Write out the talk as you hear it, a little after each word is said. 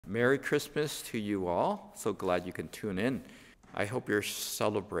Merry Christmas to you all. So glad you can tune in. I hope your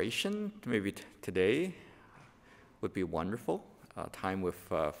celebration, maybe today, would be wonderful, time with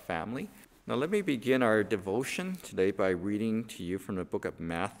family. Now let me begin our devotion today by reading to you from the book of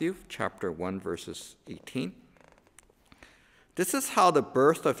Matthew, chapter 1, verses 18. This is how the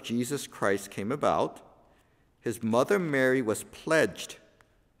birth of Jesus Christ came about. His mother Mary was pledged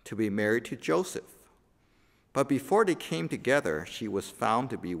to be married to Joseph. But before they came together, she was found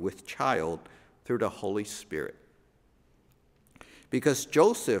to be with child through the Holy Spirit. Because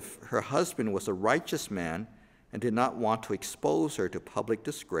Joseph, her husband, was a righteous man and did not want to expose her to public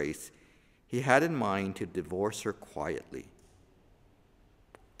disgrace, he had in mind to divorce her quietly.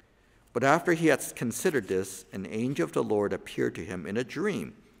 But after he had considered this, an angel of the Lord appeared to him in a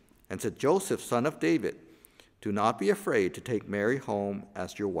dream and said, Joseph, son of David, do not be afraid to take Mary home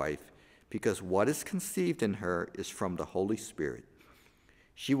as your wife, because what is conceived in her is from the Holy Spirit.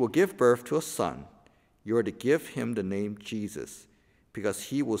 She will give birth to a son. You are to give him the name Jesus, because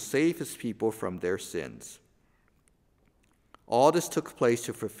he will save his people from their sins. All this took place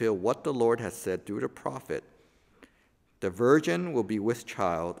to fulfill what the Lord had said through the prophet. The virgin will be with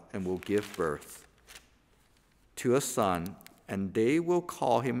child and will give birth to a son, and they will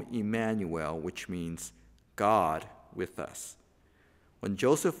call him Emmanuel, which means God with us. When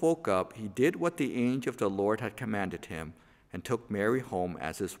Joseph woke up, he did what the angel of the Lord had commanded him and took Mary home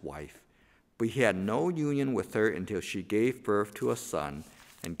as his wife. But he had no union with her until she gave birth to a son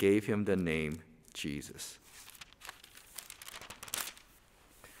and gave him the name Jesus.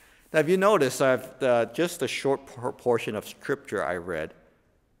 Now, if you notice, just a short portion of scripture I read,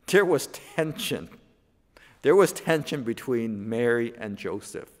 there was tension. There was tension between Mary and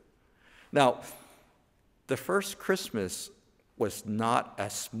Joseph. Now, the first Christmas was not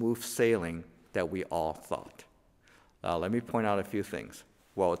as smooth sailing that we all thought. Let me point out a few things.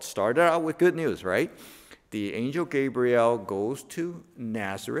 Well, it started out with good news, right? The angel Gabriel goes to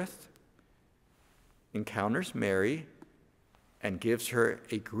Nazareth, encounters Mary, and gives her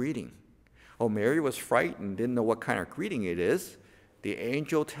a greeting. Oh, Mary was frightened, didn't know what kind of greeting it is. The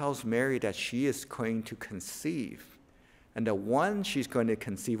angel tells Mary that she is going to conceive, and the one she's going to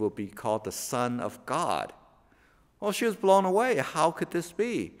conceive will be called the Son of God. Well, she was blown away. How could this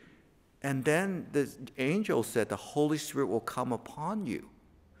be? And then the angel said, the Holy Spirit will come upon you.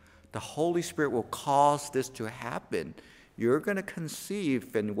 The Holy Spirit will cause this to happen. You're going to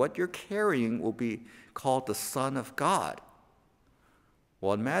conceive, and what you're carrying will be called the Son of God.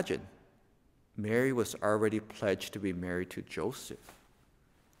 Well, imagine, Mary was already pledged to be married to Joseph.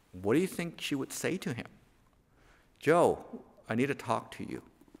 What do you think she would say to him? Joe, I need to talk to you.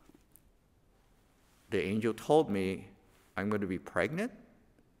 The angel told me I'm going to be pregnant?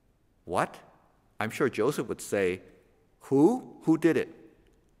 What? I'm sure Joseph would say, who? Who did it?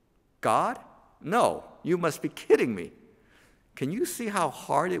 God? No, you must be kidding me. Can you see how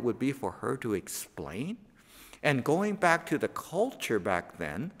hard it would be for her to explain? And going back to the culture back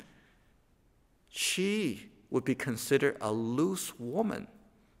then, she would be considered a loose woman.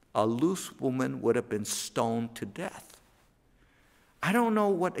 A loose woman would have been stoned to death. I don't know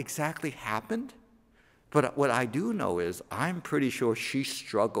what exactly happened, but what I do know is I'm pretty sure she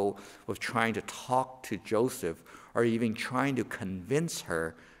struggled with trying to talk to Joseph or even trying to convince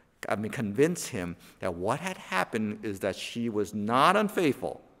him that what had happened is that she was not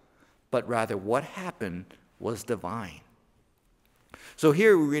unfaithful, but rather what happened was divine. So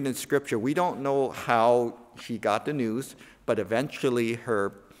here we read in Scripture, we don't know how she got the news, but eventually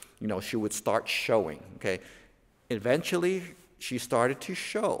she would start showing, okay? Eventually, she started to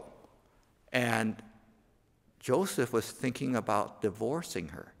show, and Joseph was thinking about divorcing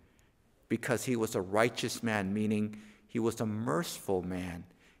her because he was a righteous man, meaning he was a merciful man.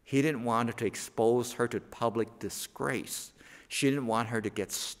 He didn't want her to expose her to public disgrace. She didn't want her to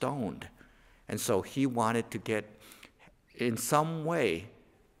get stoned. And so he wanted to get, in some way,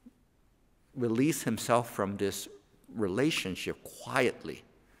 release himself from this relationship quietly.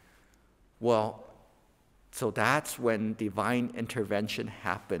 Well, so that's when divine intervention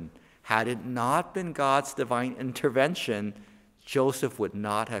happened. Had it not been God's divine intervention, Joseph would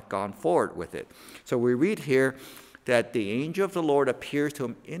not have gone forward with it. So we read here that the angel of the Lord appears to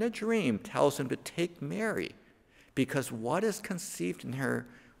him in a dream, tells him to take Mary, because what is conceived in her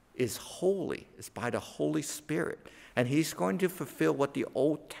is holy, is by the Holy Spirit. And he's going to fulfill what the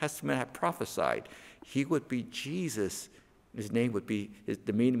Old Testament had prophesied. He would be Jesus. His name would be,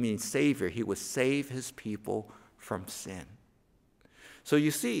 the meaning means Savior. He would save his people from sin. So you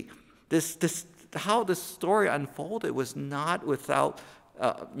see, how this story unfolded was not without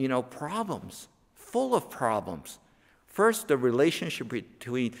problems, full of problems. First, the relationship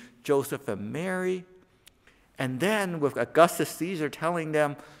between Joseph and Mary, and then with Augustus Caesar telling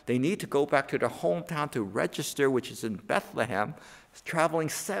them they need to go back to their hometown to register, which is in Bethlehem, traveling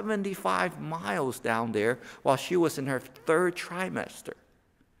 75 miles down there while she was in her third trimester.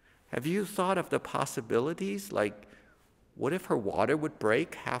 Have you thought of the possibilities? Like, what if her water would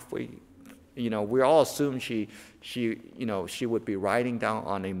break halfway? We all assume she would be riding down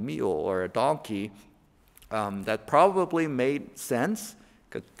on a mule or a donkey. That probably made sense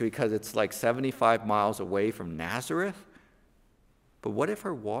because it's like 75 miles away from Nazareth. But what if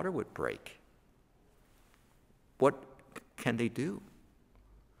her water would break? What can they do?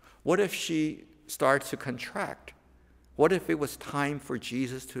 What if she starts to contract? What if it was time for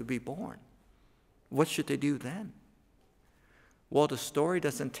Jesus to be born? What should they do then? Well, the story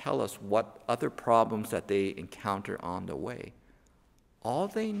doesn't tell us what other problems that they encountered on the way. All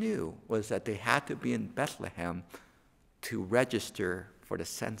they knew was that they had to be in Bethlehem to register for the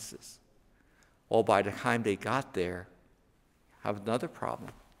census. Well, by the time they got there, have another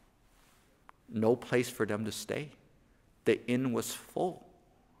problem. No place for them to stay. The inn was full.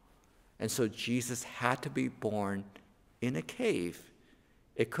 And so Jesus had to be born in a cave.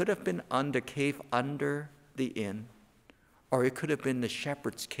 It could have been the cave under the inn, or it could have been the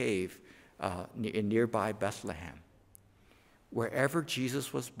shepherd's cave in nearby Bethlehem. Wherever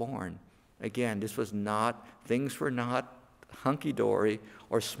Jesus was born, again, things were not hunky-dory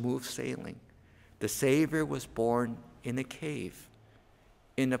or smooth sailing. The Savior was born in a cave,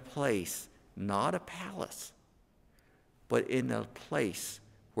 in a place, not a palace, but in a place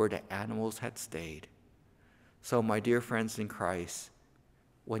where the animals had stayed. So, my dear friends in Christ,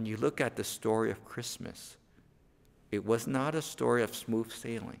 when you look at the story of Christmas, it was not a story of smooth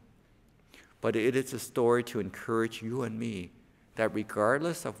sailing, but it is a story to encourage you and me that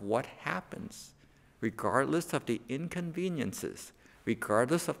regardless of what happens, regardless of the inconveniences,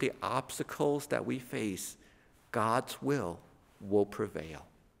 regardless of the obstacles that we face, God's will prevail.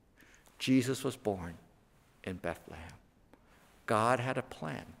 Jesus was born in Bethlehem. God had a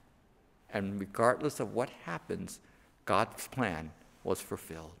plan, and regardless of what happens, God's plan was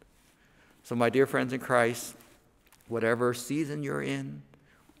fulfilled. So, my dear friends in Christ, whatever season you're in,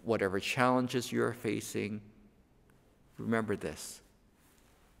 whatever challenges you're facing, remember this: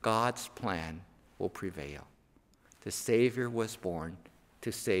 God's plan will prevail. The Savior was born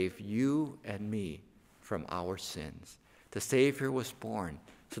to save you and me from our sins. The Savior was born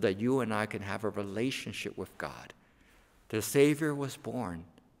so that you and I can have a relationship with God. The Savior was born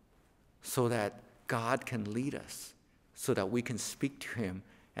so that God can lead us, so that we can speak to him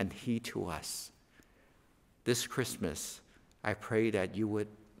and he to us. This Christmas, I pray that you would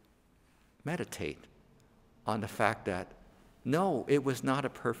meditate on the fact that, no, it was not a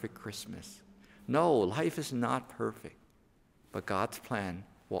perfect Christmas. No, life is not perfect, but God's plan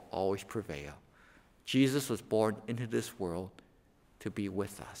will always prevail. Jesus was born into this world to be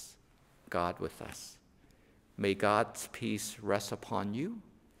with us, God with us. May God's peace rest upon you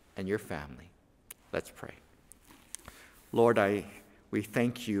and your family. Let's pray. Lord, we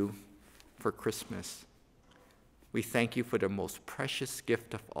thank you for Christmas. We thank you for the most precious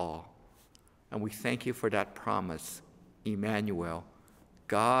gift of all. And we thank you for that promise, Emmanuel,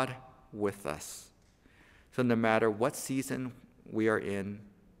 God with us. So no matter what season we are in,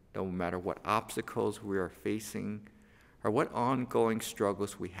 no matter what obstacles we are facing, or what ongoing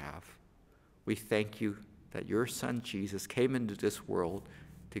struggles we have, we thank you that your Son Jesus came into this world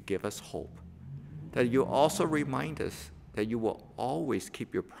to give us hope. That you also remind us that you will always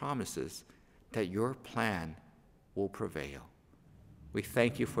keep your promises, that your plan will prevail. We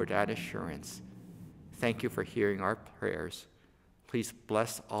thank you for that assurance. Thank you for hearing our prayers. Please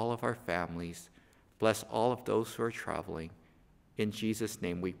bless all of our families. Bless all of those who are traveling. In Jesus'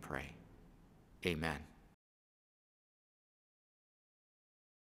 name we pray. Amen.